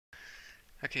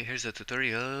Okay, here's a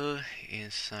tutorial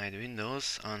inside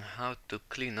Windows on how to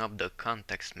clean up the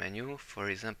context menu.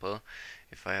 For example,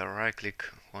 if I right click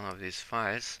one of these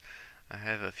files, I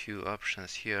have a few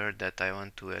options here that I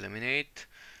want to eliminate.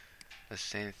 The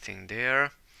same thing there.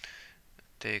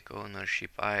 Take ownership,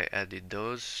 I added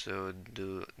those, so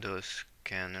those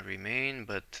can remain,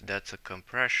 but that's a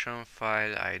compression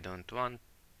file I don't want.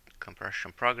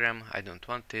 Compression program, I don't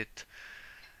want it.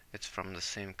 It's from the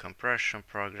same compression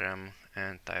program.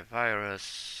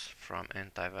 Antivirus, from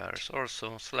antivirus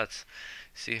also. So let's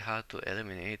see how to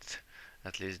eliminate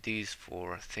at least these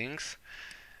four things.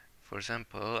 For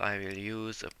example, I will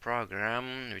use a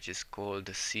program which is called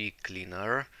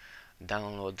CCleaner.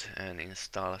 Download and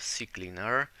install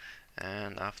CCleaner,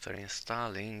 and after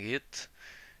installing it,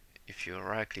 if you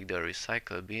right click the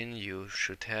recycle bin, you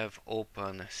should have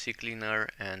open CCleaner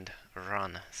and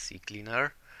run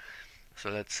CCleaner. So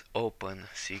let's open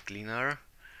CCleaner.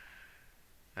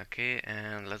 Okay,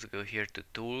 and let's go here to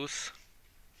tools,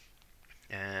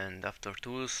 and after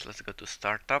tools let's go to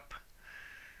startup,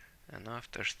 and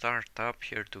after startup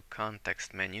here to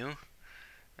context menu,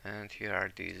 and here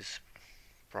are these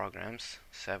programs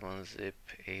 7-zip,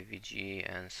 AVG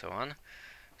and so on.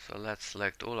 So let's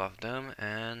select all of them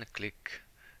and click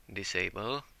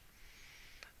disable.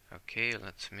 Okay,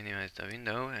 let's minimize the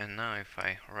window, and now if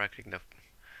I right click the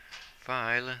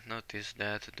file, notice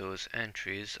that those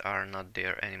entries are not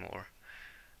there anymore.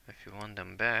 If you want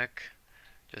them back,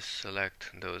 just select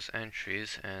those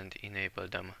entries and enable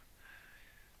them,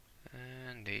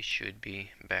 and they should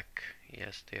be back.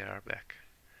 Yes, they are back.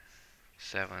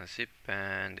 7-zip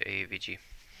and AVG.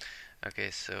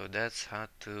 Okay, so that's how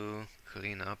to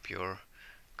clean up your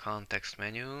context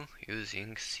menu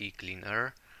using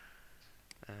CCleaner,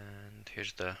 and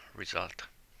here's the result.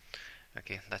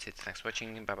 Okay, that's it. Thanks for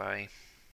watching. Bye bye.